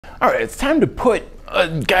All right, it's time to put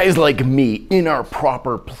guys like me in our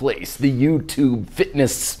proper place, the YouTube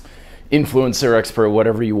fitness influencer expert,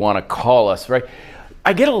 whatever you want to call us, right?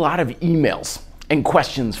 I get a lot of emails and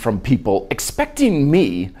questions from people expecting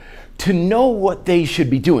me to know what they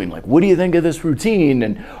should be doing. Like, what do you think of this routine?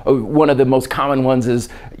 And one of the most common ones is,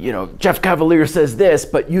 you know, Jeff Cavalier says this,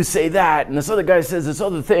 but you say that, and this other guy says this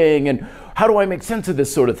other thing, and how do I make sense of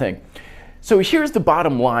this sort of thing? So here's the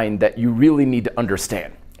bottom line that you really need to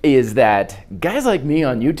understand, is that guys like me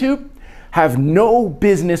on YouTube have no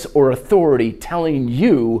business or authority telling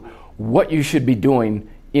you what you should be doing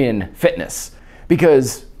in fitness.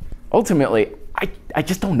 Because ultimately, I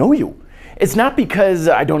just don't know you. It's not because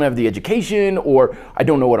I don't have the education or I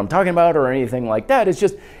don't know what I'm talking about or anything like that. It's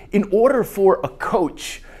just in order for a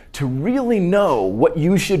coach to really know what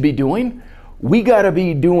you should be doing, we gotta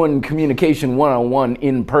be doing communication one-on-one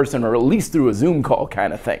in person or at least through a Zoom call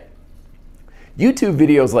kind of thing. YouTube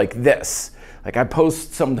videos like this, like I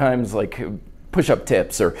post sometimes like push-up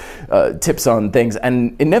tips or tips on things,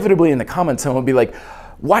 and inevitably in the comments someone will be like,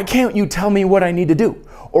 why can't you tell me what I need to do?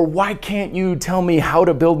 Or why can't you tell me how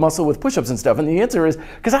to build muscle with push-ups and stuff? And the answer is,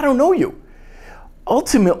 because I don't know you.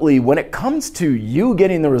 Ultimately, when it comes to you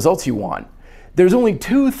getting the results you want, there's only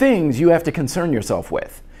two things you have to concern yourself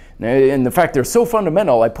with. And the fact they're so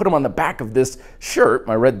fundamental, I put them on the back of this shirt,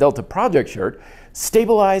 my Red Delta Project shirt: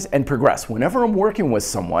 stabilize and progress. Whenever I'm working with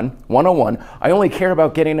someone, one-on-one, I only care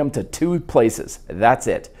about getting them to two places. That's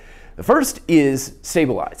it. The first is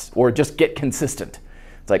stabilize, or just get consistent.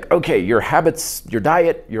 It's like, okay, your habits, your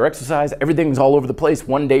diet, your exercise, everything's all over the place.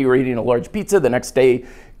 One day you're eating a large pizza, the next day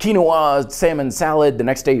quinoa, salmon salad, the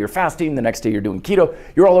next day you're fasting, the next day you're doing keto.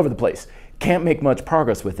 You're all over the place. Can't make much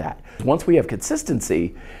progress with that. Once we have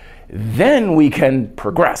consistency, then we can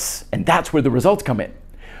progress, and that's where the results come in.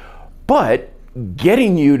 But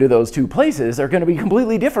getting you to those two places are going to be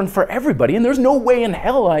completely different for everybody, and there's no way in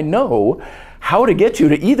hell I know how to get you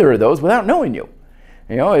to either of those without knowing you.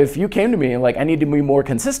 You know, if you came to me and like, I need to be more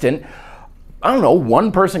consistent, I don't know,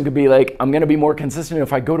 one person could be like, I'm going to be more consistent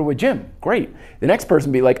if I go to a gym. Great. The next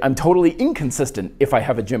person be like, I'm totally inconsistent if I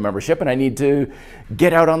have a gym membership and I need to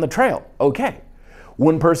get out on the trail. Okay.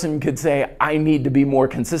 One person could say, I need to be more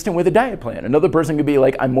consistent with a diet plan. Another person could be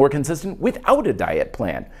like, I'm more consistent without a diet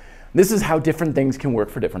plan. This is how different things can work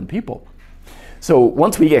for different people. So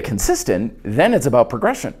once we get consistent, then it's about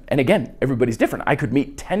progression. And again, everybody's different. I could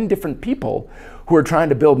meet 10 different people who are trying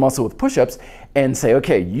to build muscle with push-ups and say,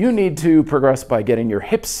 okay, you need to progress by getting your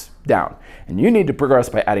hips down, and you need to progress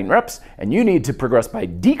by adding reps, and you need to progress by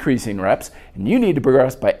decreasing reps, and you need to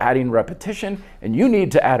progress by adding repetition, and you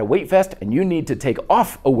need to add a weight vest, and you need to take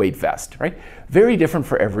off a weight vest, right? Very different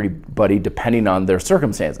for everybody depending on their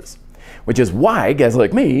circumstances, which is why guys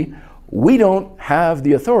like me, we don't have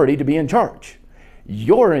the authority to be in charge.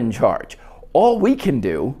 You're in charge. All we can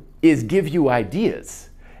do is give you ideas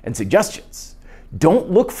and suggestions.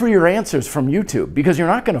 Don't look for your answers from YouTube, because you're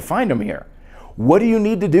not going to find them here. What do you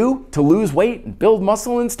need to do to lose weight and build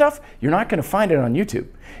muscle and stuff? You're not going to find it on YouTube.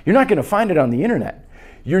 You're not going to find it on the internet.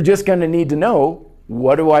 You're just going to need to know,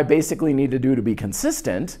 what do I basically need to do to be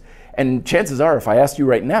consistent? And chances are, if I asked you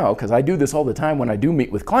right now, because I do this all the time when I do meet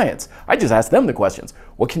with clients, I just ask them the questions.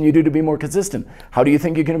 What can you do to be more consistent? How do you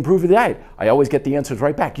think you can improve your diet? I always get the answers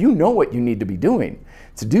right back. You know what you need to be doing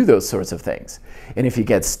to do those sorts of things. And if you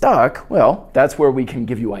get stuck, well, that's where we can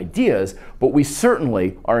give you ideas, but we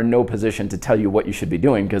certainly are in no position to tell you what you should be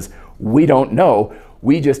doing, because we don't know.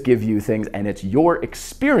 We just give you things, and it's your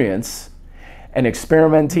experience and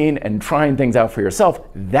experimenting and trying things out for yourself.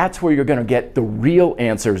 That's where you're going to get the real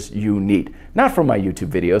answers you need. Not from my YouTube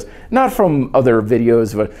videos, not from other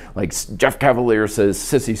videos like Jeff Cavalier says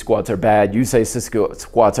sissy squats are bad, you say sissy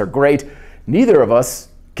squats are great. Neither of us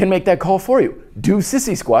can make that call for you. Do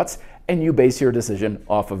sissy squats, and you base your decision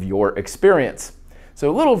off of your experience. So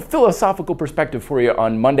a little philosophical perspective for you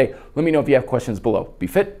on Monday. Let me know if you have questions below. Be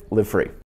fit, live free.